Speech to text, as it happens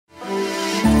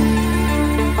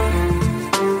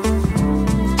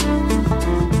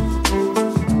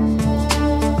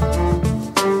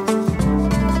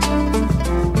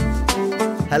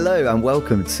Hello and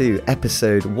welcome to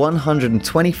episode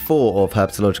 124 of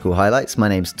Herpetological Highlights. My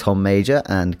name's Tom Major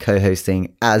and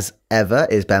co-hosting as ever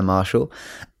is Ben Marshall.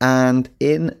 And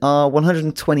in our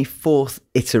 124th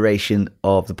iteration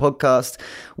of the podcast,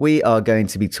 we are going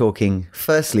to be talking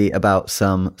firstly about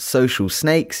some social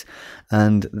snakes,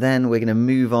 and then we're going to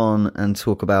move on and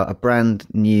talk about a brand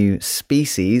new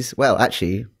species. Well,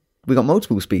 actually, we got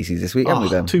multiple species this week, haven't we,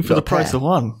 Ben? Two for the price of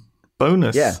one.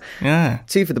 Bonus. Yeah.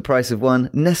 Two for the price of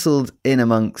one, nestled in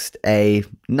amongst a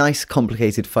nice,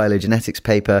 complicated phylogenetics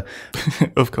paper.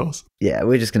 Of course. Yeah,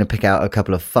 we're just going to pick out a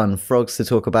couple of fun frogs to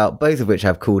talk about, both of which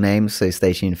have cool names, so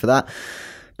stay tuned for that.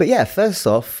 But yeah, first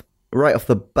off, right off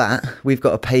the bat, we've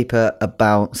got a paper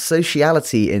about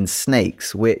sociality in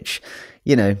snakes, which,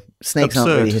 you know, snakes Absurd.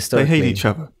 Aren't really historically... They hate each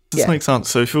other. Snakes aren't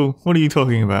social. What are you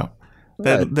talking about?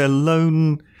 They're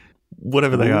lone,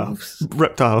 whatever wolves? They are,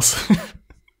 reptiles.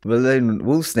 Well, lone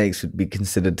wolf snakes would be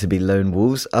considered to be lone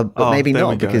wolves, but maybe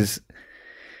not because,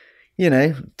 you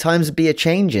know, times be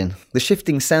a-changing. The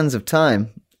shifting sands of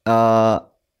time are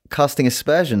casting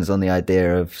aspersions on the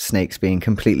idea of snakes being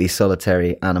completely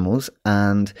solitary animals,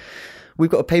 and we've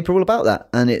got a paper all about that,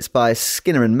 and it's by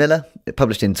Skinner and Miller,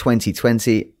 published in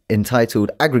 2020,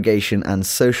 entitled Aggregation and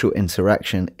Social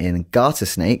Interaction in Garter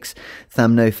Snakes,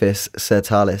 Thamnophis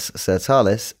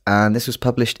sertalis, and this was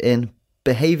published in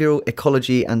Behavioral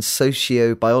Ecology and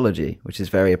Sociobiology, which is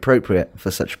very appropriate for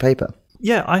such a paper.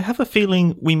 Yeah, I have a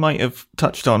feeling we might have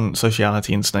touched on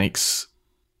sociality in snakes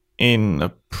in a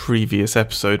previous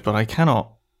episode, but I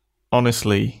cannot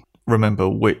honestly remember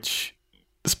which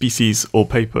species or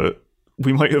paper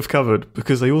we might have covered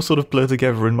because they all sort of blur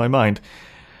together in my mind.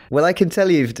 Well, I can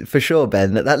tell you for sure,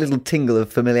 Ben, that little tingle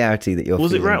of familiarity that you're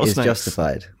feeling is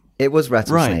justified. It was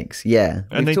rattlesnakes, right. Yeah.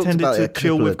 And they tended to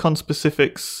chill with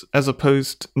conspecifics as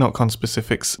opposed, not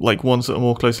conspecifics, like ones that are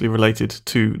more closely related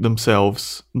to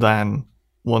themselves than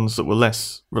ones that were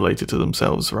less related to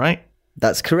themselves, right?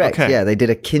 That's correct, okay. Yeah. They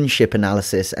did a kinship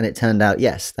analysis and it turned out,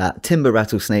 yes, that timber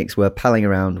rattlesnakes were palling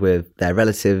around with their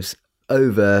relatives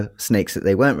over snakes that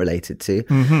they weren't related to.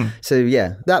 Mm-hmm. So,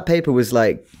 yeah, that paper was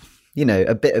like, you know,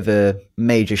 a bit of a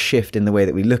major shift in the way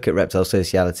that we look at reptile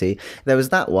sociality. There was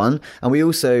that one. And we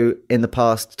also, in the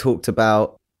past, talked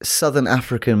about southern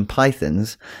African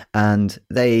pythons. And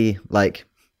they, like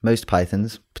most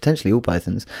pythons, potentially all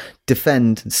pythons,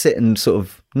 sit and sort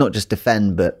of, not just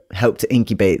defend, but help to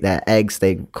incubate their eggs.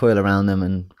 They coil around them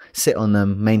and sit on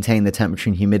them, maintain the temperature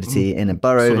and humidity in a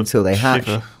burrow until they hatch.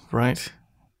 Shiver, right?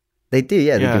 They do,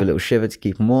 yeah. They give a little shiver to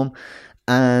keep them warm.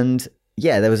 And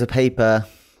yeah, there was a paper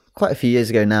quite a few years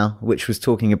ago now, which was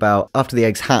talking about after the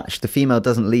eggs hatch, the female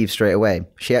doesn't leave straight away.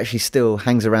 She actually still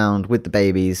hangs around with the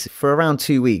babies for around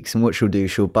 2 weeks. And what she'll do,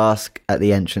 she'll bask at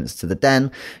the entrance to the den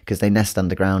because they nest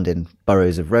underground in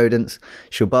burrows of rodents.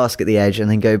 She'll bask at the edge and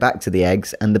then go back to the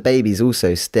eggs. And the babies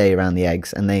also stay around the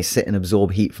eggs and they sit and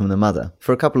absorb heat from the mother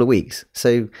for a couple of weeks.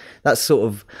 So that sort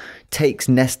of takes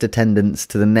nest attendance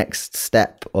to the next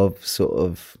step of sort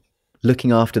of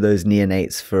looking after those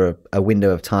neonates for a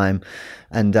window of time.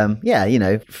 And yeah, you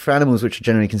know, for animals which are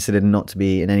generally considered not to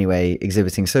be in any way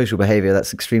exhibiting social behavior,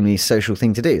 that's an extremely social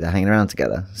thing to do. They're hanging around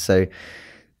together. So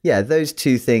yeah, those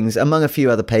two things, among a few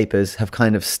other papers, have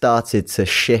kind of started to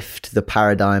shift the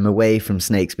paradigm away from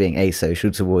snakes being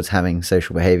asocial towards having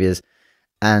social behaviors.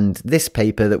 And this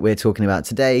paper that we're talking about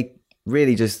today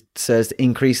really just serves to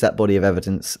increase that body of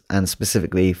evidence, and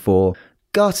specifically for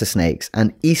garter snakes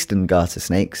and eastern garter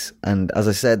snakes. And as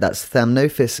I said, that's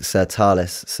Thamnophis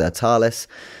sertalis,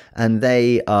 and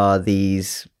they are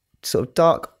these sort of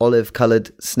dark olive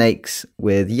coloured snakes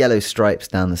with yellow stripes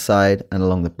down the side and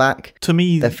along the back. To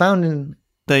me, they're found in...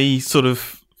 They sort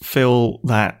of feel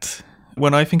that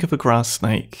when I think of a grass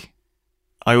snake,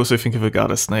 I also think of a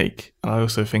garter snake. I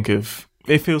also think of...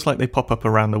 It feels like they pop up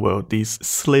around the world. These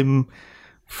slim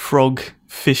frog,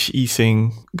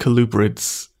 fish-eating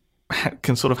colubrids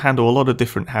can sort of handle a lot of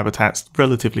different habitats,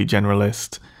 relatively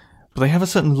generalist, but they have a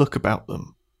certain look about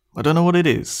them. I don't know what it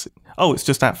is. Oh, it's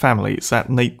just that family. It's that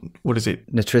what is it?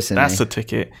 Natricinae. That's the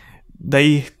ticket.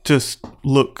 They just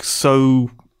look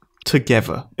so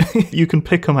together. You can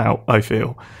pick them out, I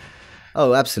feel.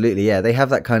 Oh, absolutely, yeah. They have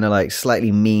that kind of like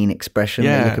slightly mean expression.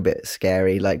 Yeah. They look a bit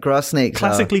scary. Like grass snakes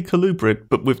classically colubrid,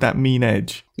 but with that mean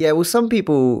edge. Yeah, well, some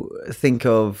people think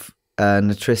of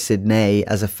Natricidae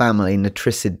as a family,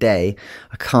 Natricidae.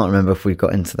 I can't remember if we've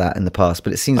got into that in the past,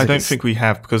 but it seems I don't think we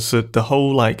have, because the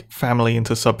whole like family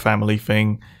into subfamily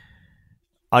thing,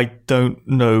 I don't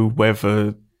know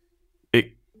whether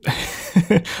it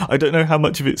I don't know how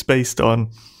much of it's based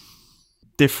on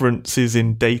differences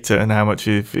in data and how much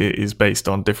of it is based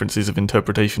on differences of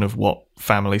interpretation of what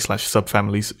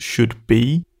family/subfamilies should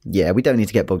be. Yeah, we don't need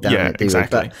to get bogged down in it, do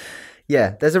exactly. we? But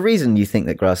yeah, there's a reason you think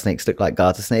that grass snakes look like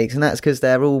garter snakes, and that's because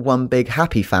they're all one big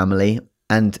happy family.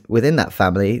 And within that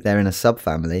family, they're in a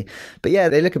subfamily. But yeah,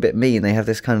 they look a bit mean. They have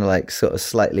this kind of like sort of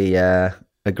slightly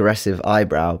aggressive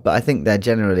eyebrow. But I think they're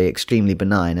generally extremely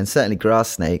benign. And certainly grass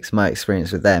snakes, my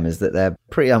experience with them is that they're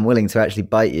pretty unwilling to actually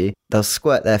bite you. They'll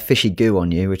squirt their fishy goo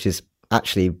on you, which is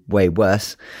actually way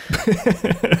worse.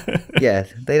 Yeah,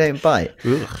 they don't bite.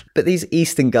 Ugh. But these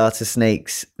eastern garter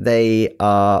snakes, they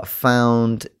are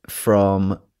found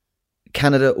from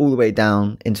Canada all the way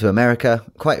down into America,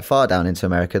 quite far down into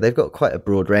America. They've got quite a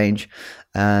broad range,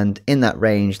 and in that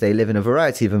range they live in a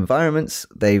variety of environments.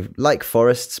 They like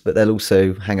forests, but they'll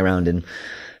also hang around in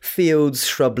fields,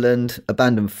 shrubland,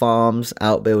 abandoned farms,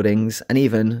 outbuildings, and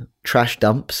even trash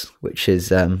dumps, which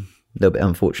is a little bit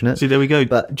unfortunate. See, there we go.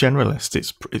 But generalist,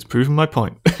 it's proven my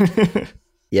point.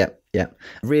 Yeah.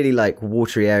 Really like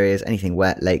watery areas, anything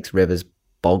wet, lakes, rivers,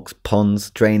 bogs, ponds,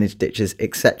 drainage ditches,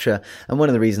 etc. And one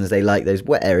of the reasons they like those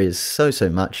wet areas so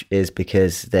much is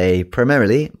because they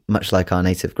primarily, much like our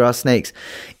native grass snakes,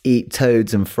 eat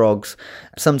toads and frogs,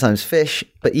 sometimes fish,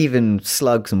 but even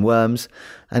slugs and worms.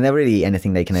 And they'll really eat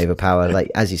anything they can overpower.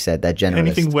 Like, as you said, they're generalists.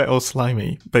 Anything wet or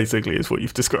slimy, basically, is what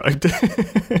you've described.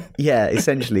 Yeah,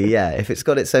 essentially, yeah. If it's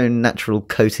got its own natural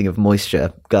coating of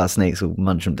moisture, grass snakes will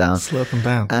munch them down. Slurp them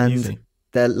down. And easy.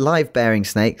 they're live-bearing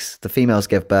snakes. The females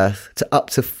give birth to up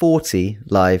to 40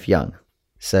 live young.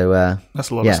 So, that's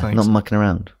a lot of snakes. Not mucking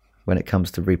around when it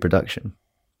comes to reproduction.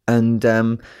 And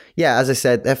as I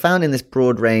said, they're found in this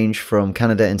broad range from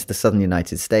Canada into the southern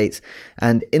United States.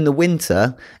 And in the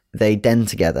winter, they den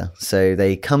together. So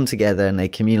they come together and they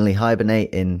communally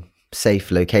hibernate in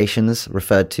safe locations,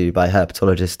 referred to by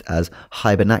herpetologists as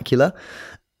hibernacular.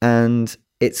 And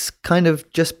it's kind of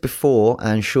just before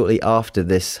and shortly after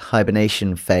this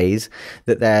hibernation phase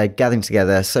that they're gathering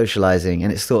together, socializing,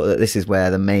 and it's thought that this is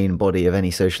where the main body of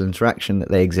any social interaction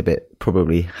that they exhibit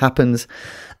probably happens.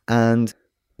 And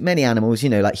many animals,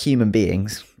 like human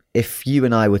beings, if you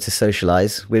and I were to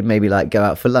socialize, we'd maybe go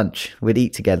out for lunch, we'd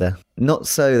eat together. Not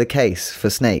so the case for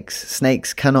snakes.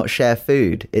 Snakes cannot share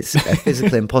food. It's a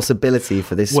physical impossibility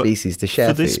for this species to share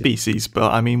food. For this species,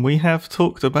 but I mean, we have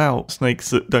talked about snakes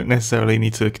that don't necessarily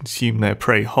need to consume their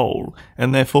prey whole,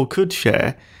 and therefore could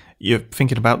share. You're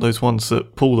thinking about those ones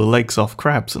that pull the legs off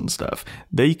crabs and stuff.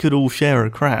 They could all share a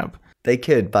crab. They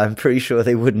could, but I'm pretty sure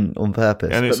they wouldn't on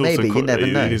purpose. And but maybe, you never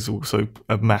know. It is also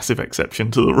a massive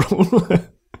exception to the rule.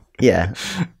 Yeah.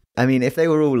 I mean, if they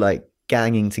were all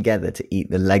ganging together to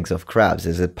eat the legs off crabs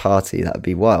as a party, that would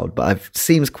be wild. But it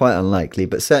seems quite unlikely.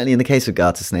 But certainly in the case of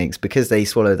garter snakes, because they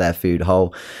swallow their food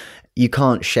whole, you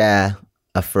can't share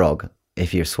a frog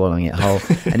if you're swallowing it whole.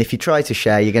 And if you try to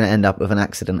share, you're going to end up with an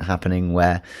accident happening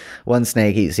where one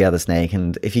snake eats the other snake.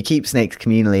 And if you keep snakes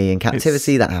communally in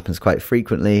captivity, that happens quite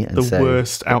frequently. And the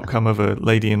worst outcome of a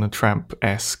Lady and the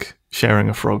Tramp-esque sharing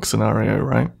a frog scenario,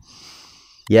 right?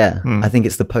 Yeah, I think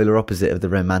it's the polar opposite of the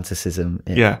romanticism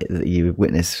that you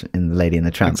witness in The Lady and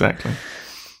the Tramp. Exactly.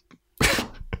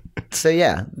 So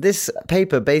yeah, this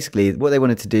paper basically, what they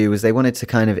wanted to do was they wanted to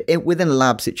kind of, within a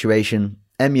lab situation,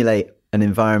 emulate an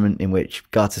environment in which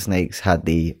garter snakes had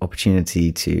the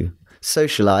opportunity to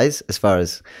socialize as far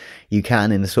as you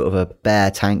can in a sort of a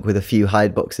bare tank with a few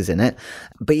hide boxes in it.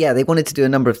 But yeah, they wanted to do a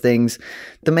number of things.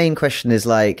 The main question is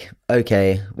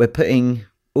okay, we're putting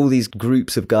all these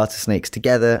groups of garter snakes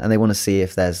together, and they want to see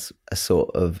if there's a sort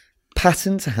of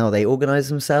pattern to how they organize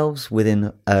themselves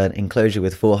within an enclosure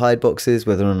with 4 hide boxes,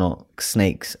 whether or not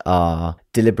snakes are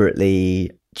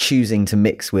deliberately choosing to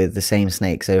mix with the same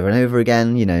snakes over and over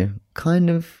again, kind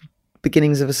of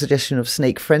beginnings of a suggestion of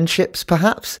snake friendships,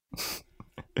 perhaps,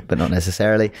 but not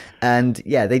necessarily. And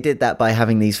yeah, they did that by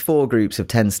having these 4 groups of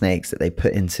 10 snakes that they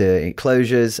put into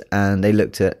enclosures, and they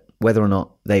looked at whether or not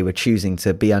they were choosing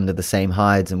to be under the same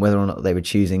hides and whether or not they were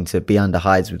choosing to be under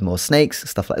hides with more snakes,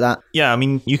 stuff like that. Yeah, I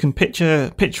mean, you can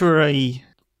picture I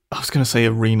was going to say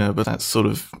arena, but that's sort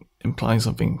of implying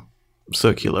something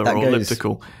circular or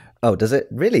elliptical. Oh, does it?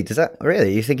 Really? Does that?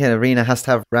 Really? You think an arena has to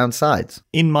have round sides?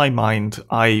 In my mind,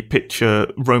 I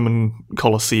picture Roman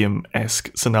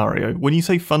Colosseum-esque scenario. When you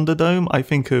say Thunderdome, I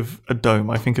think of a dome.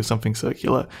 I think of something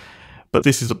circular. But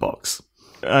this is a box.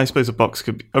 I suppose a box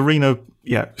could be... Arena,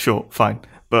 yeah, sure, fine.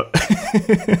 But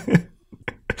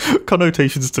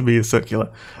connotations to me is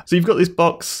circular. So you've got this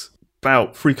box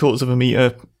about 3/4 of a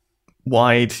metre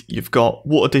wide. You've got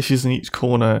water dishes in each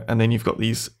corner. And then you've got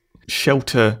these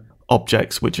shelter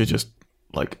objects, which are just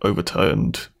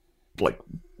overturned.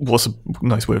 What's a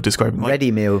nice way of describing? Ready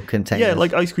meal containers. Yeah,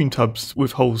 like ice cream tubs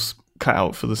with holes cut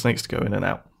out for the snakes to go in and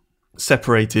out.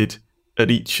 Separated at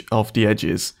each of the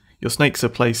edges. Your snakes are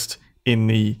placed in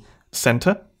the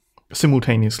center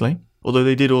simultaneously, although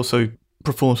they did also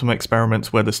perform some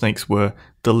experiments where the snakes were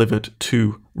delivered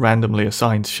to randomly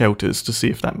assigned shelters to see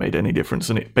if that made any difference,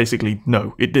 and it basically,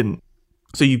 no, it didn't.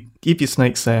 So you keep your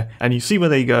snakes there, and you see where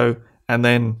they go, and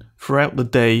then throughout the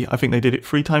day, I think they did it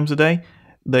 3 times a day,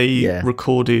 they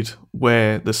recorded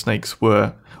where the snakes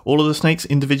were. All of the snakes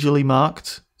individually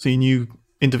marked, so you knew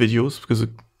individuals, because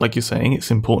like you're saying,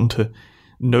 it's important to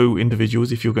know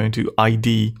individuals if you're going to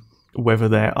ID whether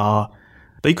there are,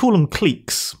 they call them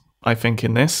cliques, I think,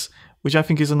 in this, which I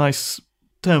think is a nice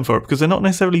term for it, because they're not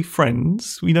necessarily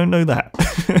friends. We don't know that.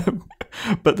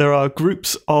 But there are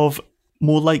groups of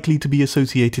more likely to be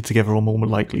associated together or more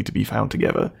likely to be found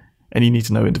together. And you need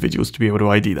to know individuals to be able to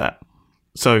ID that.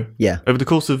 So, over the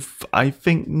course of, I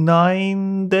think,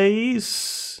 9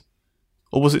 days,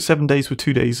 or was it 7 days with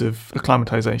 2 days of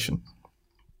acclimatization?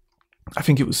 I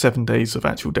think it was 7 days of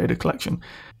actual data collection.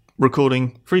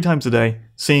 Recording 3 times a day,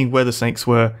 seeing where the snakes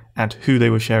were and who they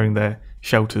were sharing their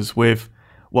shelters with,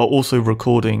 while also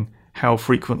recording how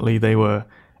frequently they were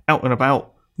out and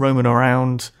about, roaming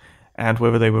around, and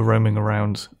whether they were roaming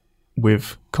around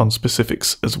with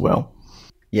conspecifics as well.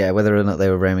 Yeah, whether or not they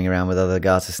were roaming around with other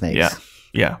garter snakes.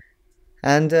 Yeah.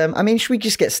 And, should we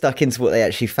just get stuck into what they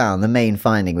actually found, the main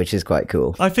finding, which is quite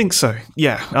cool? I think so.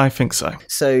 Yeah, I think so.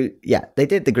 So, they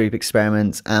did the group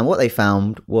experiments, and what they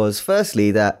found was, firstly,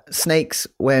 that snakes,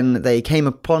 when they came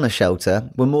upon a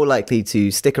shelter, were more likely to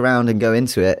stick around and go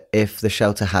into it if the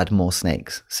shelter had more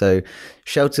snakes. So,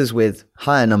 shelters with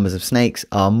higher numbers of snakes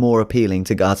are more appealing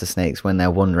to garter snakes when they're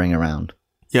wandering around.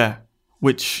 Yeah,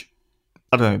 which,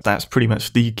 I don't know, that's pretty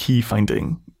much the key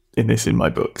finding in my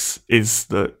books, is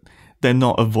that they're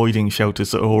not avoiding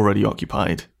shelters that are already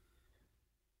occupied.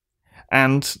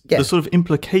 And the sort of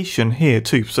implication here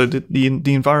too, so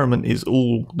the environment is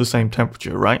all the same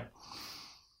temperature, right?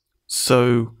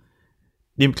 So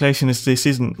the implication is this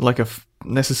isn't like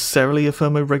necessarily a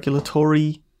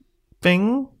thermoregulatory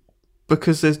thing,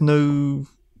 because there's no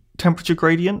temperature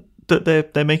gradient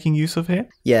that they're making use of here?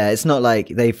 Yeah, it's not like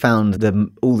they found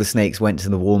all the snakes went to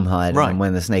the warm hide, right. And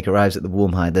when the snake arrives at the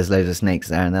warm hide, there's loads of snakes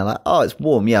there, and they're like, oh, it's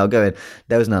warm, yeah, I'll go in.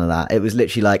 There was none of that. It was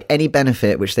literally like any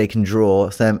benefit which they can draw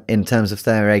in terms of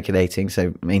thermoregulating,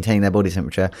 so maintaining their body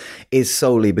temperature, is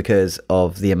solely because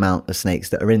of the amount of snakes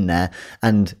that are in there,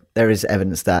 and there is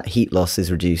evidence that heat loss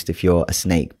is reduced if you're a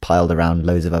snake piled around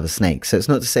loads of other snakes. So it's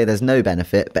not to say there's no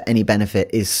benefit, but any benefit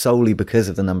is solely because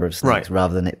of the number of snakes,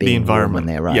 rather than it being the environment warm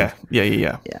when they arrive.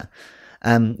 Yeah.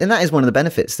 And that is one of the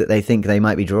benefits that they think they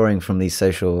might be drawing from these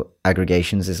social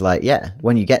aggregations, is like,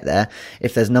 when you get there,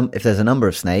 if there's a number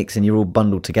of snakes and you're all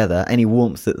bundled together, any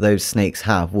warmth that those snakes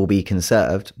have will be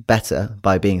conserved better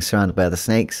by being surrounded by other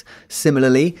snakes.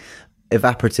 Similarly,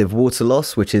 evaporative water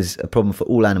loss, which is a problem for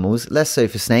all animals, less so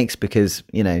for snakes because,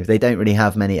 they don't really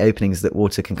have many openings that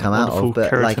water can come out of,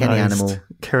 but like any animal,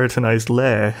 keratinized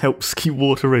layer helps keep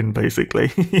water in,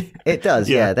 basically. It does,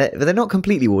 yeah. They're not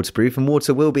completely waterproof, and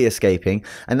water will be escaping,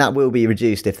 and that will be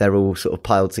reduced if they're all sort of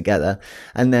piled together.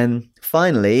 And then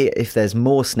finally, if there's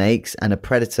more snakes and a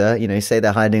predator, say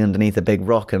they're hiding underneath a big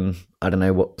rock, and I don't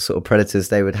know what sort of predators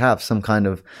they would have, some kind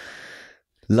of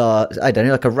I don't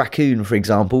know, like a raccoon, for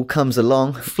example, comes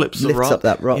along, lifts up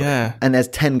that rock, and there's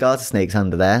 10 garter snakes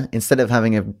under there. Instead of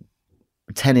having a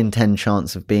 10 in 10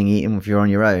 chance of being eaten if you're on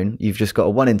your own, you've just got a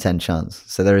 1 in 10 chance.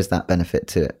 So there is that benefit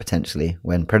to it, potentially,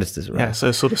 when predators arrive. Yeah,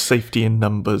 so sort of safety in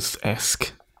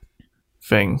numbers-esque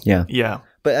thing. Yeah.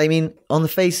 But on the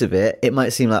face of it, it might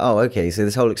seem like, oh, okay, so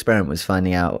this whole experiment was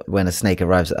finding out when a snake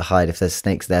arrives at a hide, if there's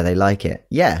snakes there, they like it.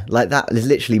 Yeah, like that is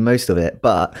literally most of it.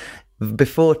 But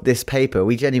before this paper,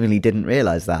 we genuinely didn't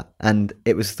realize that. And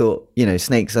it was thought,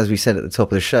 snakes, as we said at the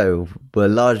top of the show, were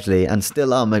largely, and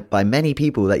still are by many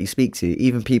people that you speak to,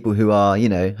 even people who are,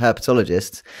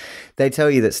 herpetologists, they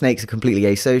tell you that snakes are completely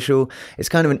asocial. It's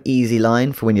kind of an easy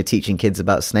line for when you're teaching kids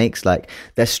about snakes, like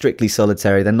they're strictly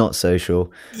solitary, they're not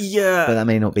social. Yeah. But that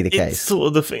may not be the case. It's sort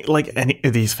of the thing, like any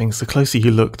of these things, the closer you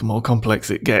look, the more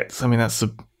complex it gets. That's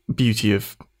the beauty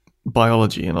of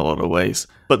biology in a lot of ways.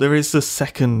 But there is the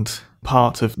second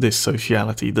part of this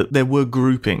sociality, that there were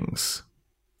groupings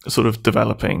sort of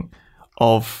developing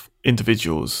of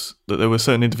individuals, that there were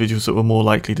certain individuals that were more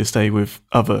likely to stay with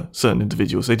other certain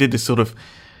individuals. They did this sort of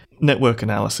network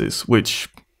analysis, which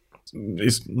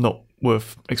is not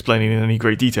worth explaining in any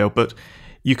great detail, but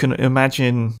you can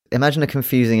imagine a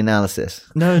confusing analysis.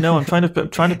 No, I'm trying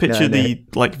to picture the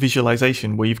like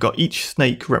visualization where you've got each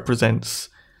snake represents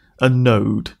a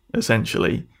node,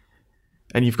 essentially,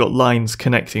 and you've got lines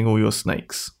connecting all your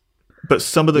snakes. But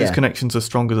some of those connections are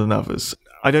stronger than others.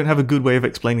 I don't have a good way of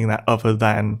explaining that other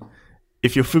than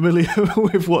if you're familiar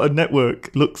with what a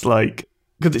network looks like,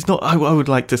 because it's not, I would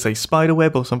like to say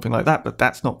spiderweb or something like that, but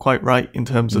that's not quite right in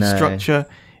terms of structure.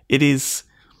 It is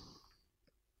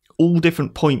all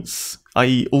different points,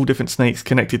 i.e. all different snakes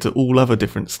connected to all other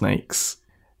different snakes.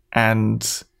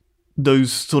 And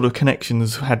those sort of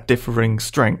connections had differing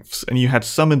strengths. And you had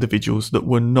some individuals that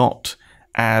were not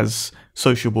as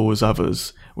sociable as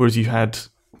others, whereas you had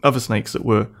other snakes that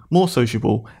were more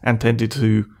sociable and tended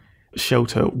to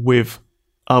shelter with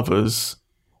others,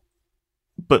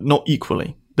 but not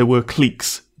equally. There were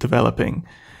cliques developing.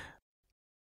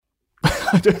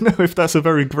 I don't know if that's a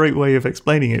very great way of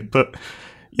explaining it, but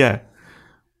yeah.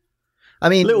 I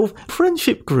mean, little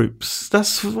friendship groups.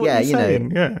 That's what you're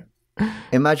saying. Yeah.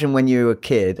 Imagine when you were a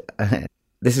kid.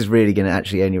 This is really going to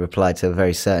actually only apply to a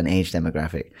very certain age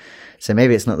demographic. So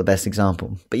maybe it's not the best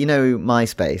example. But you know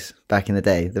MySpace back in the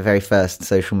day, the very first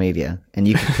social media, and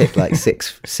you could pick like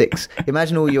six.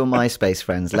 Imagine all your MySpace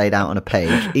friends laid out on a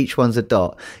page. Each one's a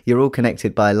dot. You're all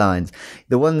connected by lines.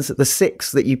 The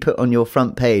 6 that you put on your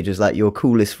front page as like your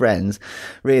coolest friends,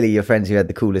 really your friends who had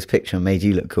the coolest picture and made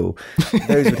you look cool.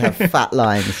 Those would have fat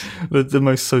lines. The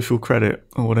most social credit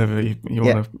or whatever you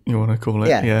want to call it.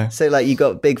 Yeah. So like you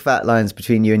got big fat lines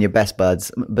between you and your best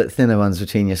buds, but thinner ones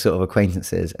between your sort of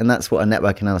acquaintances. And that's what a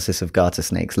network analysis of garter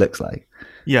snakes looks like.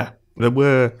 Yeah, there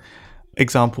were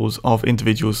examples of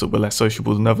individuals that were less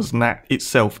sociable than others, and that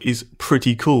itself is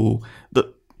pretty cool that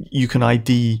you can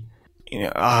ID.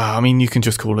 You can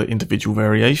just call it individual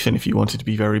variation if you wanted to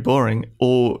be very boring,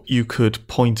 or you could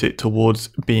point it towards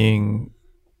being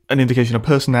an indication of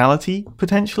personality,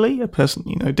 potentially,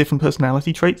 different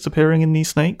personality traits appearing in these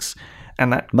snakes.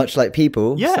 And that, much like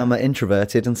people, some are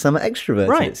introverted and some are extroverted,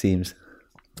 right. It seems.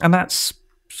 And that's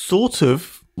sort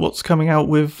of what's coming out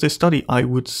with this study, I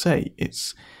would say. Do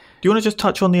you want to just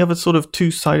touch on the other sort of 2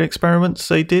 side experiments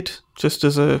they did, just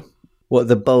as a... What,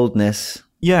 the boldness?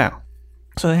 Yeah.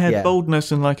 So they had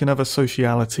boldness and like another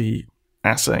sociality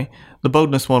assay. The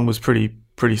boldness one was pretty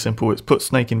simple. It's put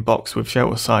snake in box with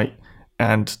shelter sight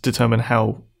and determine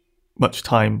how much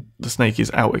time the snake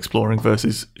is out exploring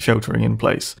versus sheltering in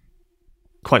place.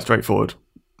 Quite straightforward.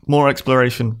 More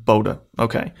exploration, bolder.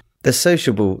 Okay. The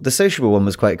sociable one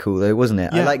was quite cool though, wasn't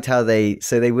it? Yeah. I liked how they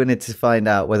wanted to find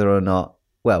out whether or not,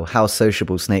 how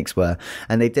sociable snakes were.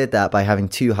 And they did that by having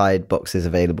 2 hide boxes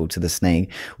available to the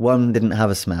snake. One didn't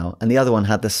have a smell and the other one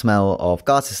had the smell of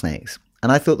garter snakes.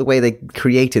 And I thought the way they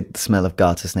created the smell of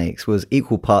garter snakes was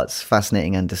equal parts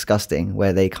fascinating and disgusting,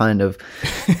 where they kind of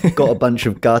got a bunch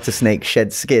of garter snake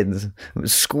shed skins,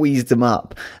 squeezed them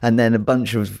up, and then a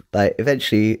bunch of, like,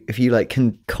 eventually, if you, like,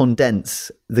 can condense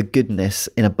the goodness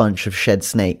in a bunch of shed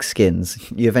snake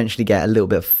skins, you eventually get a little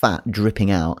bit of fat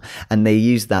dripping out, and they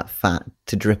used that fat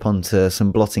to drip onto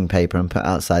some blotting paper and put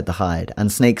outside the hide.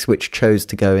 And snakes which chose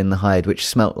to go in the hide, which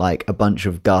smelt like a bunch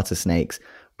of garter snakes,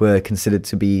 were considered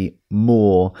to be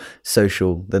more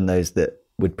social than those that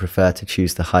would prefer to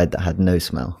choose the hide that had no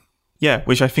smell. Yeah,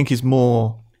 which I think is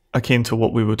more akin to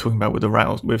what we were talking about with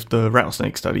the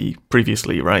rattlesnake study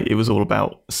previously, right? It was all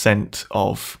about scent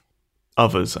of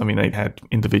others. I mean, they had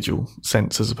individual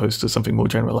scents as opposed to something more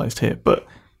generalized here. But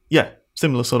yeah,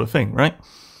 similar sort of thing, right?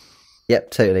 Yep,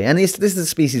 totally. And this is a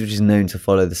species which is known to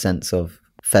follow the scents of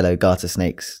fellow garter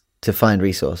snakes to find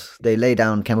resource. They lay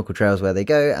down chemical trails where they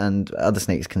go, and other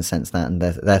snakes can sense that, and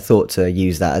they're thought to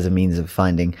use that as a means of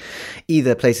finding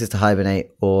either places to hibernate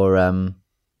or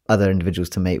other individuals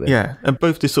to mate with. Yeah, and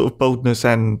both this sort of boldness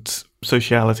and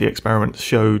sociality experiments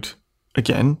showed,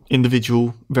 again,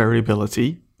 individual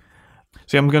variability.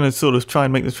 See, I'm going to sort of try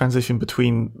and make the transition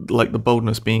between like the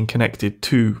boldness being connected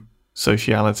to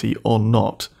sociality or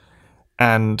not.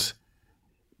 And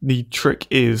the trick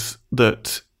is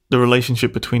that the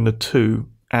relationship between the two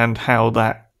and how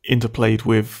that interplayed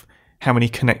with how many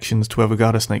connections to other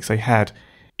garter snakes they had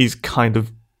is kind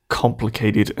of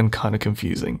complicated and kind of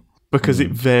confusing because it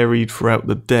varied throughout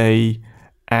the day,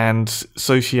 and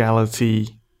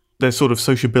sociality, their sort of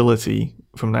sociability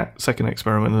from that second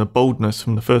experiment and the boldness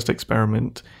from the first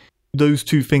experiment, those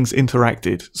two things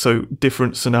interacted. So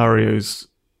different scenarios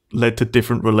led to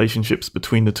different relationships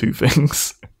between the two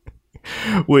things,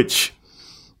 which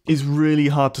is really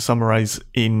hard to summarize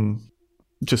in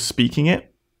just speaking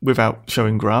it without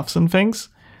showing graphs and things.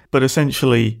 But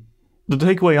essentially, the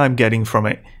takeaway I'm getting from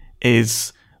it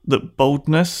is that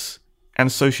boldness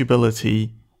and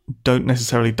sociability don't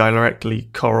necessarily directly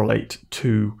correlate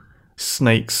to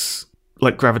snakes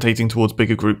like gravitating towards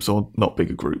bigger groups or not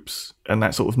bigger groups, and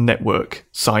that sort of network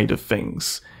side of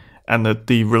things. And that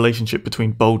the relationship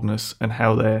between boldness and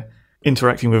how they're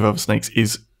interacting with other snakes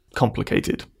is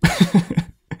complicated.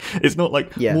 It's not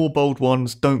like more bold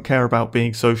ones don't care about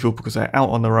being social because they're out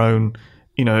on their own,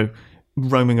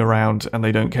 roaming around, and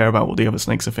they don't care about what the other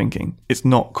snakes are thinking. It's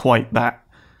not quite that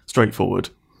straightforward.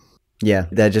 Yeah,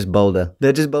 they're just bolder.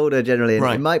 They're just bolder generally. And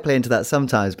Right. It might play into that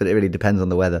sometimes, but it really depends on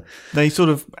the weather. They sort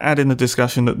of add in the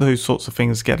discussion that those sorts of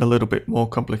things get a little bit more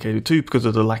complicated too because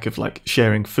of the lack of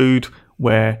sharing food,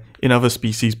 where in other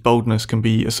species boldness can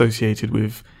be associated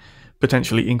with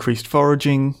potentially increased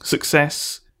foraging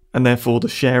success, and therefore the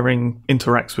sharing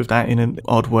interacts with that in an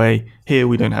odd way. Here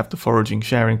we don't have the foraging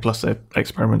sharing, plus their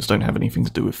experiments don't have anything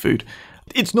to do with food.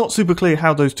 It's not super clear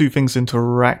how those two things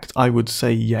interact, I would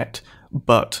say, yet,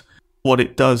 but what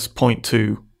it does point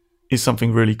to is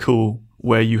something really cool,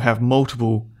 where you have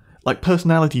multiple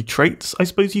personality traits, I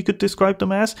suppose you could describe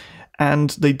them as,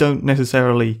 and they don't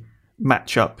necessarily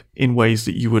match up in ways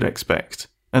that you would expect.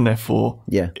 And therefore,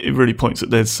 it really points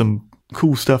that there's some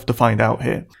cool stuff to find out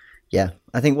here. Yeah,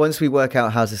 I think once we work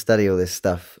out how to study all this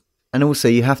stuff, and also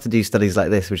you have to do studies like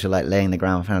this, which are laying the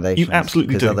ground foundations. You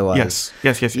absolutely do. Otherwise,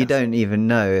 yes. You don't even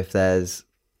know if there's...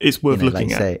 It's worth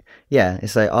looking at. Yeah,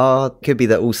 it's it could be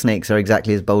that all snakes are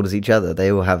exactly as bold as each other.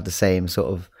 They all have the same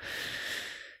sort of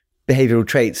behavioral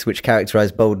traits which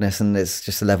characterize boldness, and it's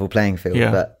just a level playing field.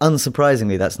 Yeah. But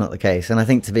unsurprisingly, that's not the case. And I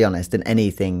think, to be honest, in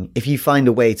anything, if you find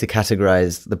a way to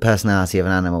categorize the personality of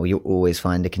an animal, you'll always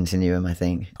find a continuum, I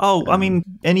think. I mean,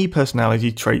 any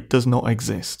personality trait does not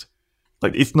exist.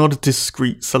 It's not a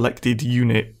discrete selected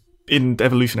unit in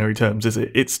evolutionary terms, is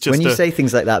it? It's just when you say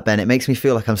things like that, Ben, it makes me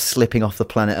feel like I'm slipping off the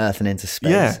planet Earth and into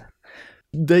space. Yeah.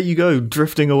 There you go,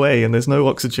 drifting away, and there's no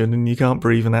oxygen, and you can't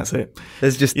breathe, and that's it.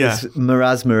 There's just this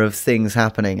marasma of things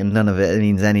happening, and none of it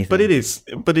means anything. But it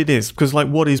is, because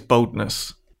what is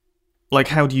boldness?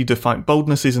 How do you define...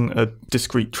 Boldness isn't a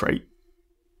discrete trait.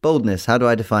 Boldness, how do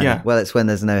I define it? Well, it's when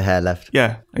there's no hair left.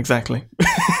 Yeah, exactly.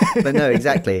 But no,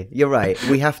 exactly. You're right.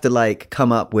 We have to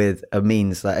come up with a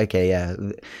means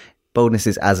boldness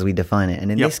is as we define it. And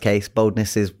in this case,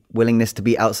 boldness is willingness to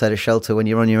be outside a shelter when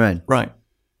you're on your own. Right.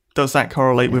 Does that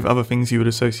correlate with other things you would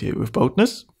associate with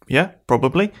boldness? Yeah,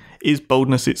 probably. Is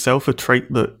boldness itself a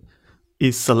trait that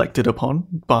is selected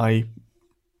upon by,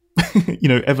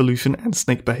 evolution and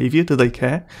snake behavior? Do they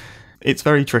care? It's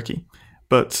very tricky.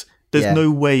 But there's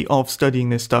no way of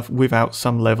studying this stuff without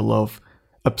some level of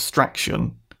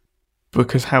abstraction,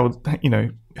 because how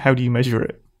do you measure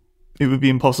it? It would be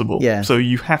impossible. Yeah. So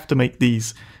you have to make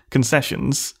these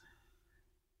concessions.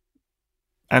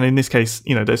 And in this case,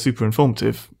 they're super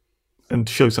informative and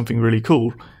show something really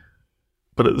cool.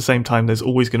 But at the same time, there's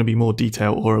always going to be more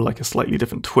detail or a slightly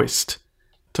different twist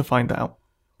to find out.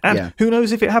 And who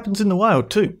knows if it happens in the wild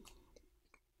too.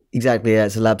 Exactly, yeah,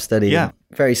 it's a lab study. Yeah.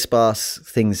 Very sparse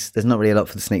things. There's not really a lot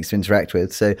for the snakes to interact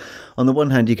with. So on the one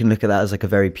hand, you can look at that as a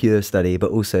very pure study,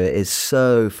 but also it is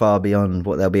so far beyond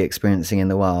what they'll be experiencing in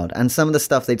the wild. And some of the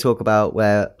stuff they talk about,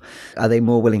 where are they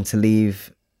more willing to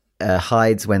leave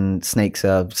hides when snakes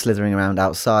are slithering around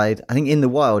outside? I think in the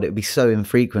wild, it would be so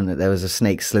infrequent that there was a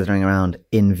snake slithering around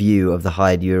in view of the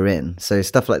hide you were in. So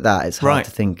stuff like that, it's hard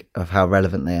to think of how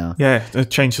relevant they are. Yeah, a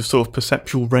change of sort of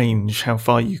perceptual range, how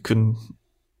far you can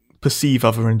perceive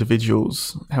other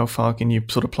individuals, how far can you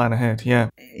sort of plan ahead?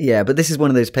 Yeah, but this is one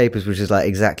of those papers which is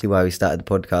exactly why we started the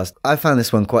podcast. I found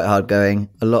this one quite hard going.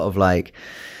 A lot of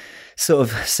sort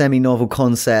of semi-novel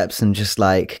concepts and just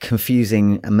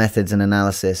confusing methods and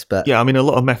analysis. But yeah, I mean, a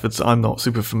lot of methods I'm not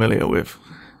super familiar with.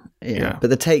 Yeah. But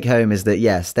the take home is that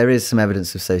yes, there is some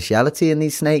evidence of sociality in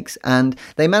these snakes, and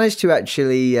they managed to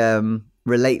actually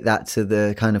relate that to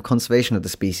the kind of conservation of the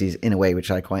species in a way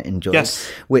which I quite enjoyed.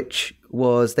 Yes. Which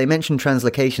was, they mentioned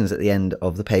translocations at the end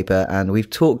of the paper, and we've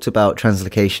talked about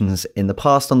translocations in the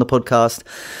past on the podcast.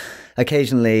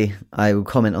 Occasionally, I will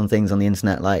comment on things on the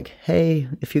internet hey,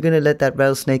 if you're going to let that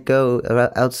rattlesnake go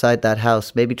outside that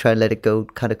house, maybe try and let it go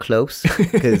kind of close.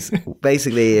 Because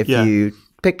basically, if you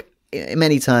pick...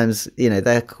 Many times,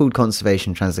 they're called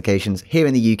conservation translocations. Here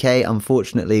in the UK,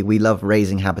 unfortunately, we love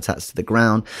raising habitats to the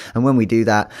ground. And when we do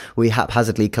that, we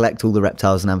haphazardly collect all the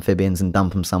reptiles and amphibians and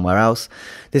dump them somewhere else.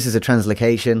 This is a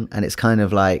translocation, and it's kind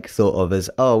of thought of as,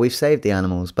 we've saved the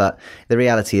animals. But the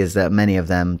reality is that many of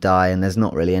them die, and there's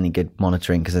not really any good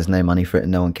monitoring because there's no money for it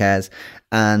and no one cares.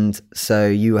 And so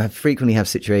you frequently have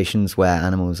situations where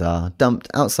animals are dumped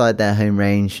outside their home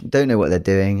range, don't know what they're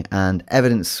doing, and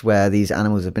evidence where these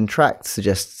animals have been tracked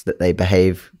suggests that they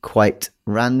behave quite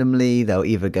randomly. They'll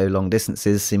either go long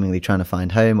distances, seemingly trying to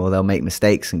find home, or they'll make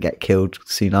mistakes and get killed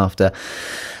soon after.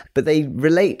 But they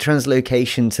relate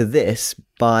translocation to this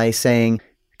by saying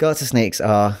garter snakes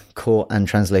are caught and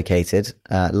translocated,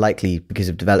 likely because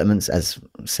of developments, as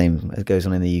same as goes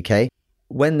on in the UK.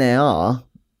 When they are,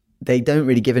 they don't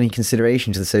really give any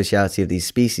consideration to the sociality of these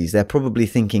species. They're probably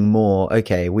thinking more,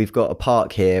 okay, we've got a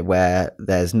park here where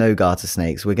there's no garter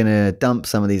snakes. We're going to dump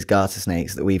some of these garter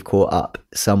snakes that we've caught up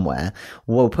somewhere.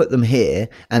 We'll put them here.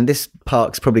 And this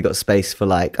park's probably got space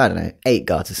for 8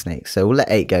 garter snakes. So we'll let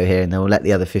 8 go here and then we'll let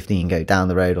the other 15 go down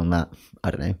the road on that,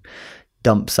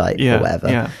 dump site or whatever.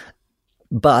 Yeah.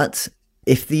 But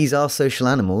if these are social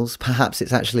animals, perhaps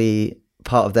it's actually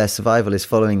part of their survival is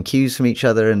following cues from each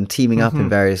other and teaming up in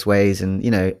various ways, and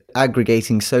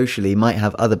aggregating socially might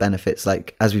have other benefits,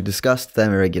 like, as we've discussed,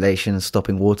 thermoregulation,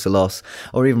 stopping water loss,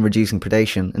 or even reducing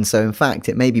predation. And so in fact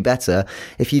it may be better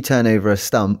if you turn over a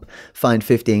stump, find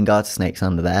 15 garter snakes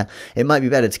under there. It might be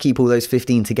better to keep all those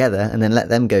 15 together and then let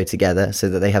them go together so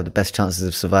that they have the best chances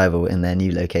of survival in their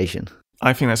new location.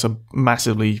 I think that's a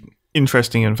massively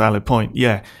interesting and valid point.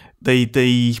 Yeah, they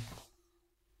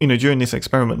during this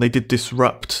experiment, they did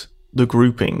disrupt the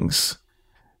groupings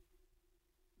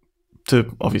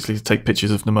to obviously take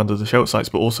pictures of them under the shelter sites,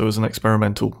 but also as an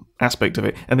experimental aspect of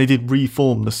it. And they did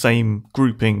reform the same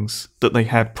groupings that they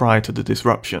had prior to the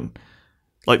disruption.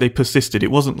 Like, they persisted. It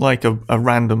wasn't like a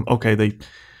random, okay,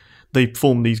 they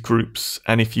form these groups,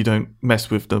 and if you don't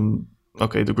mess with them,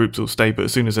 okay, the groups will stay. But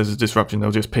as soon as there's a disruption, they'll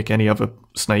just pick any other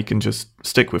snake and just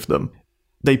stick with them.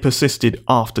 They persisted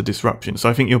after disruption. So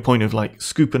I think your point of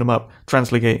scooping them up,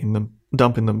 translocating them,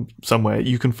 dumping them somewhere,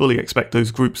 you can fully expect those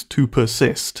groups to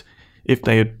persist if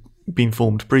they had been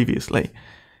formed previously.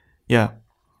 Yeah.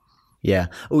 Yeah.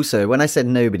 Also, when I said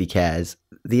nobody cares,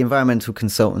 the environmental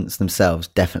consultants themselves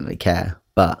definitely care,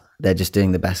 but they're just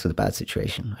doing the best with a bad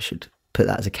situation. I should put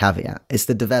that as a caveat. It's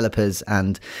the developers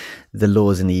and the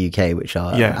laws in the UK which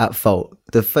are at fault.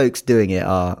 The folks doing it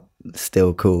are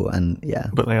still cool, and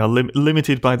but they are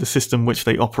limited by the system which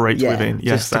they operate within.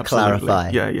 Yes, just to absolutely. Clarify.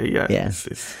 Yeah.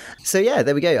 So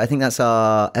there we go. I think that's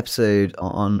our episode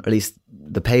on, at least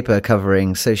the paper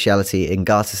covering sociality in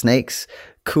garter snakes.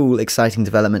 Cool, exciting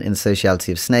development in the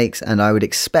sociality of snakes, and I would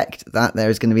expect that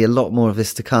there is going to be a lot more of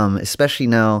this to come, especially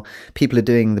now people are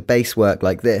doing the base work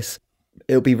like this.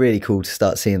 It'll be really cool to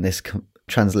start seeing this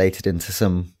translated into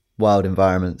some wild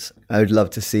environments. I would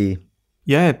love to see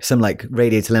some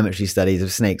radiotelemetry studies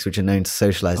of snakes which are known to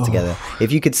socialize together.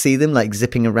 If you could see them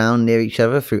zipping around near each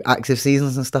other through active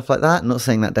seasons and stuff like that, I'm not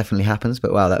saying that definitely happens,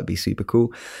 but wow, that would be super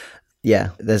cool.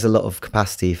 Yeah, there's a lot of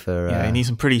capacity for you need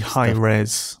some pretty high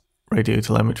res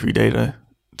radiotelemetry data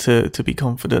to be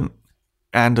confident,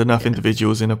 and enough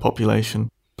individuals in a population.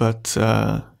 But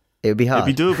it would be hard.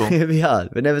 It'd be doable. It would be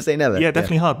hard, but never say never. Yeah,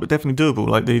 definitely hard, but definitely doable.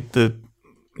 Like the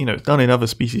it's done in other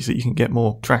species that you can get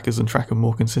more trackers and track them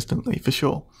more consistently, for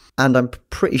sure. And I'm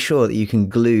pretty sure that you can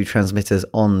glue transmitters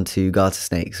onto garter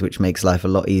snakes, which makes life a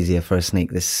lot easier for a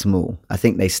snake this small. I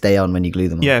think they stay on when you glue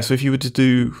them on. Yeah, so if you were to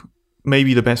do,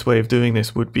 maybe the best way of doing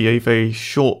this would be a very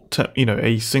short,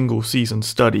 a single season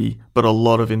study, but a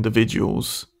lot of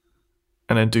individuals,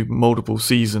 and then do multiple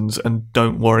seasons and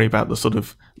don't worry about the sort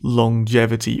of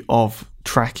longevity of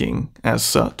tracking as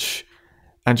such,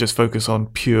 and just focus on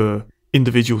pure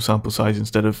individual sample size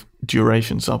instead of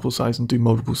duration sample size, and do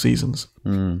multiple seasons.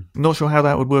 Not sure how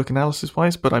that would work analysis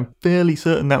wise, but I'm fairly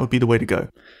certain that would be the way to go.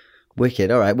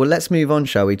 Wicked. All right, well, let's move on,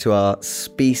 shall we, to our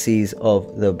species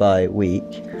of the bi-week.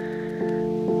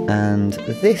 And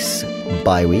this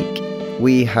bi-week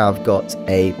we have got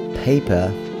a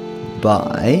paper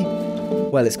by,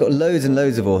 well, it's got loads and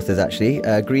loads of authors actually.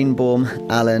 Greenbaum,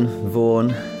 Allen, Vaughan,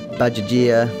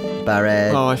 Bajagia,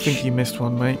 Barrett. Oh, I think you missed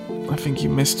one, mate. I think you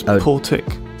missed Portick.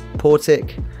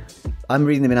 Portick. I'm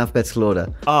reading them in alphabetical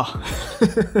order.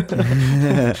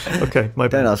 Okay, my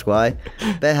bad. Don't ask why.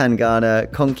 Behan Garner,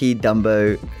 Conkey,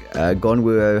 Dumbo,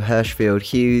 Gonwuo, Hirschfield,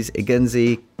 Hughes,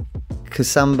 Igunzi,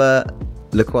 Kusamba,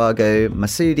 Lequago,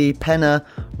 Masudi, Penna,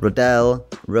 Rodell,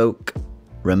 Roque,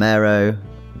 Romero,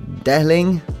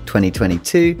 Dehling,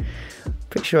 2022.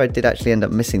 Pretty sure I did actually end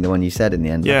up missing the one you said in the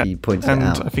end. Yeah, you pointed and it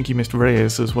out. I think you missed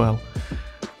Reyes as well.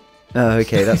 Oh,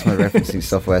 okay, that's my referencing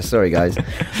software. Sorry, guys.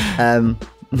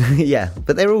 Yeah,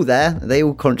 but they're all there. They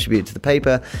all contribute to the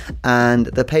paper, and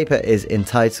the paper is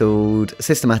entitled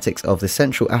Systematics of the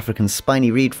Central African Spiny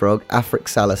Reed Frog,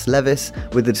 Afryxalis levis,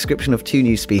 with the description of 2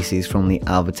 new species from the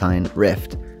Albertine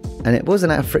Rift. And it was an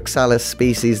Afryxalis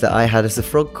species that I had as a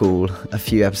frog call a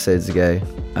few episodes ago,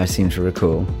 I seem to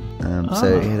recall.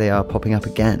 So here they are popping up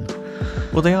again.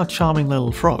 Well, they are charming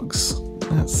little frogs.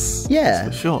 That's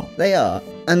for sure. They are.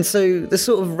 And so the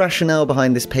sort of rationale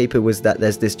behind this paper was that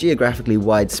there's this geographically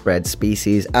widespread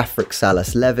species,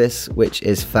 Afryxalis levis, which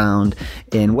is found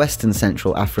in western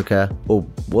central Africa, or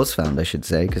was found, I should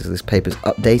say, because this paper's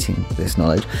updating this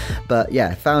knowledge. But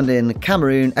yeah, found in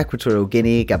Cameroon, Equatorial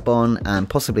Guinea, Gabon, and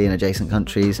possibly in adjacent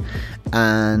countries,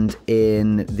 and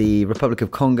in the Republic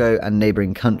of Congo and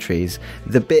neighbouring countries.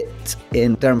 The bit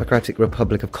in Democratic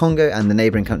Republic of Congo and the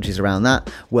neighbouring countries around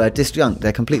that were disjunct.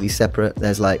 They're completely separate.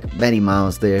 There's like many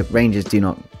miles. The ranges do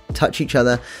not touch each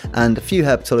other, and a few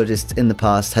herpetologists in the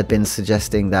past had been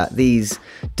suggesting that these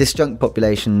disjunct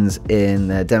populations in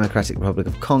the Democratic Republic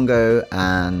of Congo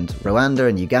and Rwanda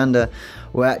and Uganda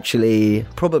were actually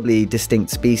probably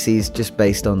distinct species just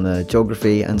based on the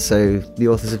geography, and so the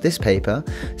authors of this paper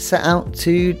set out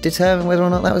to determine whether or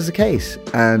not that was the case.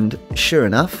 And sure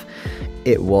enough,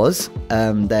 it was.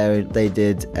 They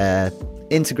did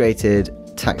integrated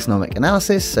taxonomic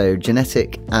analysis, so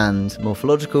genetic and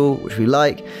morphological, which we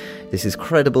like. This is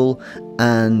credible,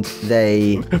 and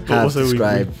they have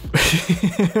described...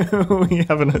 We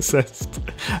haven't assessed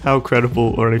how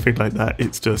credible or anything like that.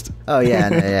 It's just... Oh, yeah,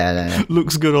 no.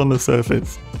 Looks good on the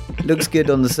surface. Looks good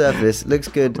on the surface. Looks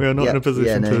good. We are not in a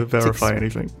position to verify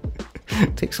anything.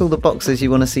 Ticks all the boxes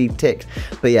you want to see ticked.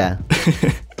 But yeah,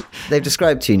 they've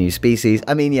described 2 new species.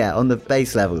 I mean, yeah, on the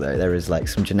base level, though, there is like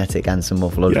some genetic and some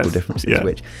morphological differences,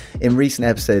 which in recent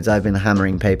episodes I've been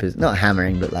hammering papers, not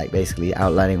hammering, but like basically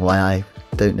outlining why I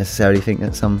don't necessarily think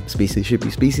that some species should be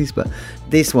species. But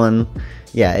this one,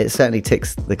 yeah, it certainly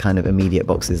ticks the kind of immediate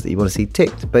boxes that you want to see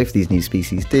ticked. Both of these new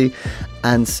species do.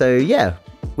 And so, yeah,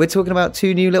 we're talking about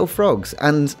 2 new little frogs.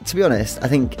 And to be honest, I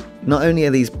think not only are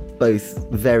these both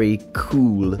very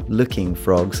cool looking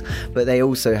frogs, but they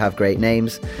also have great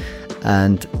names,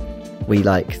 and we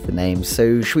like the names.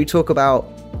 So should we talk about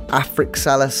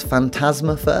Afryxalis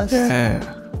phantasma first? Yeah.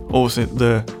 Or was it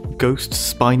the ghost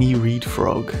spiny reed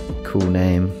frog? Cool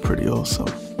name. Pretty awesome.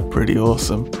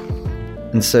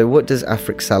 And so what does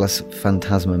Afryxalis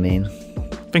phantasma mean?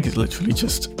 I think it's literally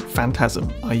just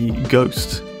phantasm, i.e.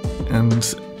 ghost.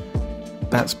 And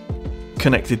that's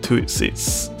connected to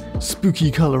its spooky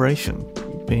coloration,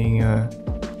 being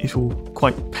it's all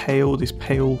quite pale, this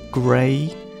pale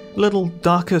grey, little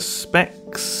darker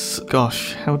specks.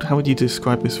 Gosh, how would you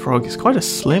describe this frog? It's quite a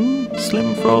slim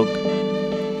frog,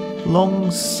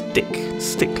 long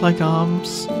stick-like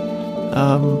arms,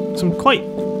 some quite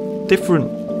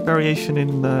different variation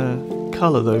in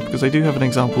colour though, because they do have an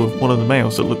example of one of the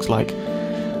males that looks like,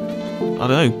 I don't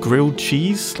know, grilled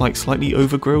cheese, like slightly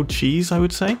over-grilled cheese, I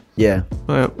would say. Yeah.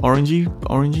 Orangey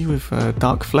with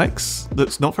dark flecks.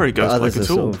 That's not very ghost-like at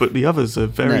all, but the others are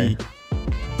very... No.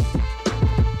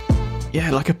 Yeah,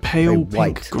 like a pale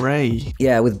pink grey.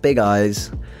 Yeah, with big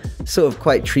eyes. Sort of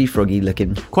quite tree froggy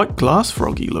looking. Quite glass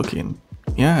froggy looking.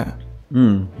 Yeah.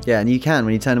 Yeah, and you can,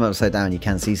 when you turn them upside down, you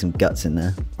can see some guts in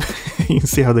there. You can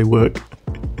see how they work.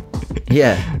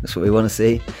 Yeah, that's what we want to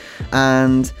see.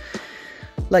 And...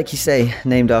 like you say,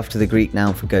 named after the Greek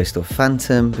noun for ghost or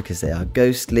phantom, because they are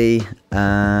ghostly.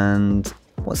 And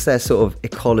what's their sort of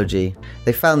ecology?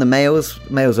 They found the males.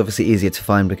 Males obviously easier to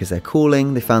find because they're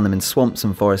cooling. They found them in swamps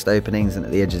and forest openings and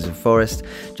at the edges of forest.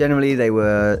 Generally, they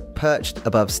were perched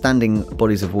above standing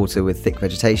bodies of water with thick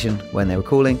vegetation when they were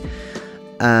cooling.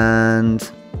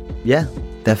 And yeah,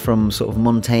 they're from sort of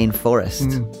montane forest.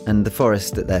 And the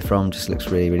forest that they're from just looks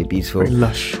really, really beautiful. Very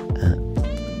lush.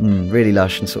 Really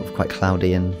lush and sort of quite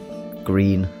cloudy and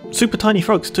green. Super tiny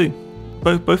frogs too.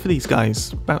 Both of these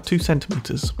guys, about 2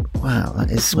 centimetres. Wow, that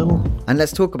is small. And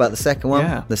let's talk about the second one.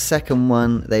 Yeah. The second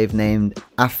one they've named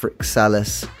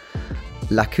Afryxalis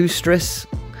lacustris.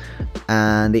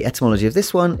 And the etymology of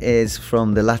this one is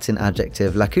from the Latin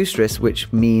adjective lacustris,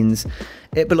 which means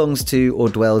it belongs to or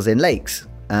dwells in lakes.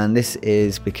 And this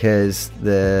is because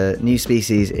the new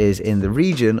species is in the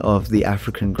region of the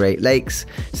African Great Lakes.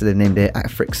 So they've named it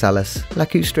Afryxalis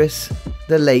lacustris,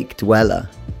 the lake dweller.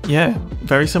 Yeah,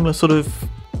 very similar sort of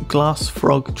glass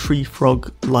frog, tree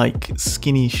frog-like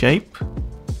skinny shape.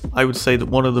 I would say that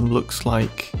one of them looks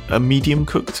like a medium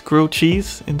cooked grilled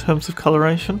cheese in terms of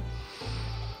coloration.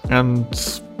 And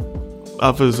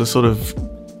others are sort of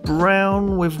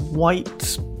brown with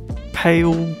white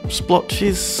pale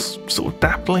splotches, sort of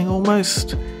dappling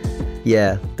almost.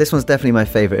 Yeah, this one's definitely my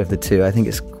favourite of the 2. I think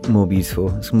it's more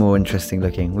beautiful. It's more interesting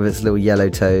looking with its little yellow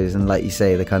toes and, like you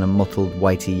say, the kind of mottled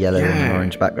whitey yellow and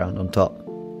orange background on top.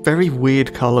 Very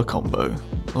weird colour combo.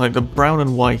 Like the brown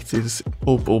and white is,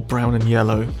 or brown and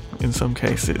yellow in some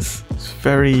cases. It's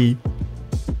very...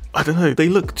 I don't know. They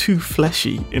look too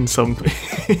fleshy in some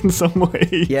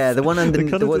way. Yeah, the one under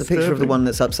the picture of the one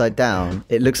that's upside down.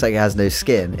 It looks like it has no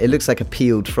skin. It looks like a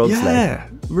peeled frog's leg.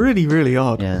 Really, really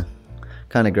odd. Yeah.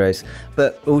 Kind of gross.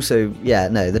 But also, yeah,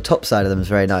 no, the top side of them is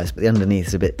very nice, but the underneath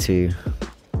is a bit too...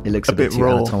 It looks a bit too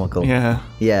raw. Anatomical. Yeah.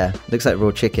 Yeah, looks like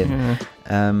raw chicken. Yeah.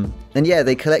 And yeah,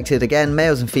 they collected, again,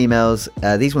 males and females.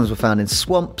 These ones were found in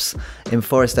swamps, in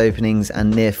forest openings,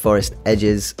 and near forest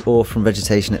edges, or from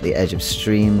vegetation at the edge of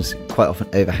streams, quite often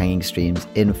overhanging streams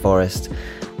in forest,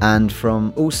 and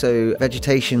from also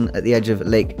vegetation at the edge of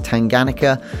Lake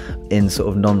Tanganyika in sort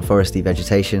of non-foresty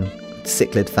vegetation.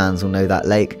 Cichlid fans will know that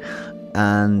lake.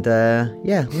 And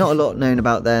yeah, not a lot known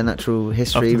about their natural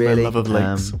history, really. Their love of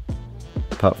lakes.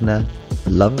 Apart from their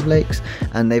love of lakes.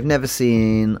 And they've never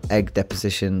seen egg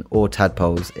deposition or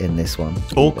tadpoles in this one.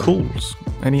 Or calls.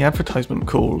 Any advertisement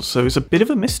calls. So it's a bit of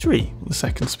a mystery, the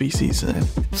second species.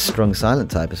 Strong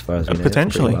silent type, as far as we know.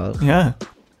 Potentially, yeah.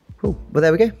 Cool. Well,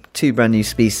 there we go. 2 brand new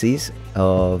species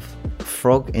of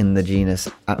frog in the genus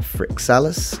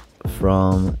Afrixalis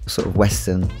from sort of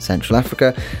western Central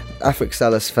Africa.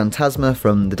 Afrixalis phantasma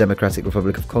from the Democratic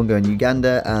Republic of Congo and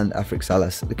Uganda, and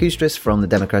Afrixalis lacustris from the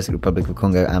Democratic Republic of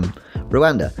Congo and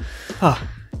Rwanda. Ah,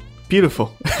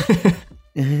 beautiful.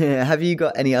 Have you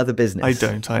got any other business? I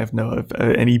don't. I have no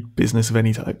any business of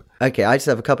any type. Okay, I just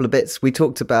have a couple of bits. We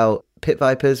talked about pit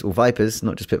vipers, or vipers,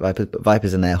 not just pit vipers, but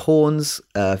vipers and their horns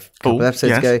a couple of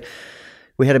episodes ago.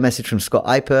 We had a message from Scott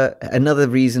Iper. Another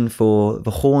reason for the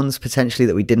horns, potentially,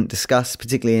 that we didn't discuss,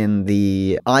 particularly in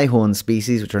the eyehorn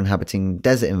species, which are inhabiting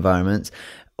desert environments.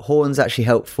 Horns actually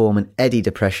help form an eddy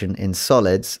depression in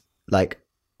solids, like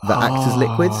that act as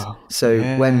liquids. So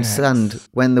when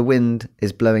the wind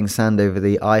is blowing sand over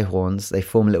the eye horns, they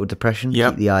form a little depression,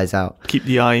 keep the eyes out. Keep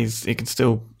the eyes, it can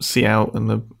still see out, and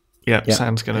the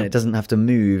sand's going to... It doesn't have to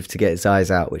move to get its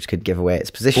eyes out, which could give away its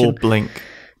position. Or blink.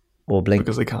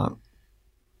 Because they can't.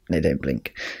 They don't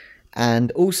blink.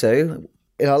 And also,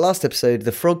 in our last episode,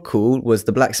 the frog call was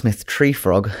the blacksmith tree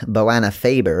frog, Boana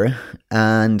faber,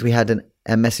 and we had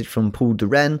a message from Paul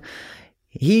Duren.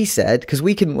 He said, because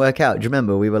we couldn't work out, do you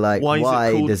remember? We were like,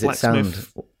 why does it sound...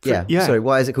 Sorry,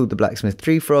 why is it called the blacksmith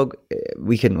tree frog?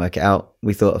 We couldn't work it out.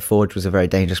 We thought a forge was a very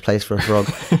dangerous place for a frog.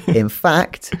 In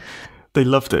fact... They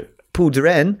loved it. Paul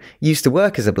Duren used to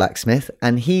work as a blacksmith,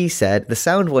 and he said the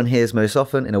sound one hears most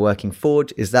often in a working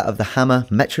forge is that of the hammer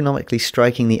metronomically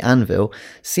striking the anvil.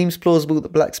 Seems plausible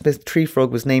that blacksmith tree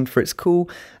frog was named for its call,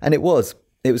 and it was.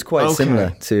 It was quite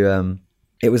similar to...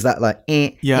 it was that like...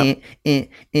 And the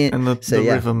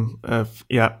rhythm of...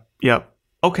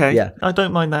 Okay, I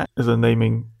don't mind that as a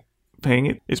naming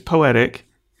thing. It's poetic.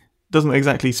 Doesn't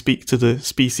exactly speak to the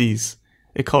species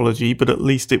ecology, but at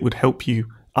least it would help you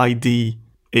ID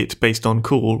it based on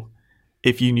call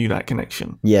if you knew that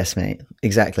connection. Yes, mate.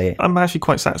 Exactly. I'm actually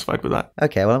quite satisfied with that.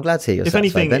 Okay, well, I'm glad to hear you're satisfied.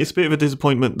 If anything, it's a bit of a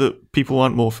disappointment that people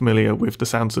aren't more familiar with the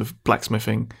sounds of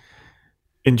blacksmithing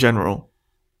in general,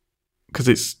 because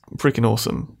it's freaking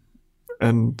awesome.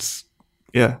 And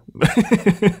yeah.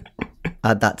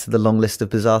 Add that to the long list of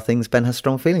bizarre things Ben has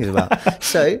strong feelings about.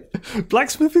 So,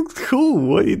 blacksmithing's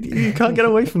cool. You can't get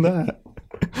away from that.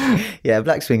 Yeah,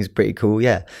 blacksmithing is pretty cool,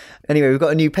 yeah. Anyway, we've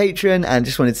got a new patron, and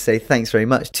just wanted to say thanks very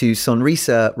much to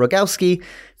Sonrisa Rogalski.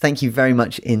 Thank you very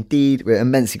much indeed. We're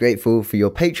immensely grateful for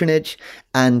your patronage.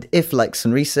 And if, like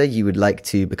Sonrisa, you would like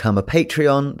to become a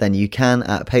Patreon, then you can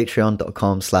at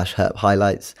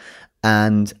patreon.com/herphighlights.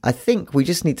 And I think we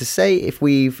just need to say, if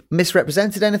we've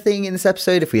misrepresented anything in this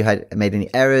episode, if we had made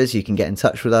any errors, you can get in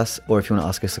touch with us. Or if you want to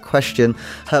ask us a question,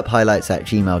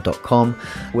 herphighlights@gmail.com.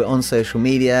 We're on social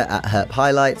media at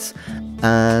herphighlights.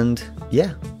 And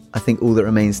yeah, I think all that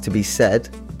remains to be said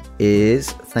is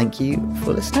thank you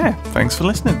for listening. Yeah, thanks for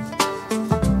listening.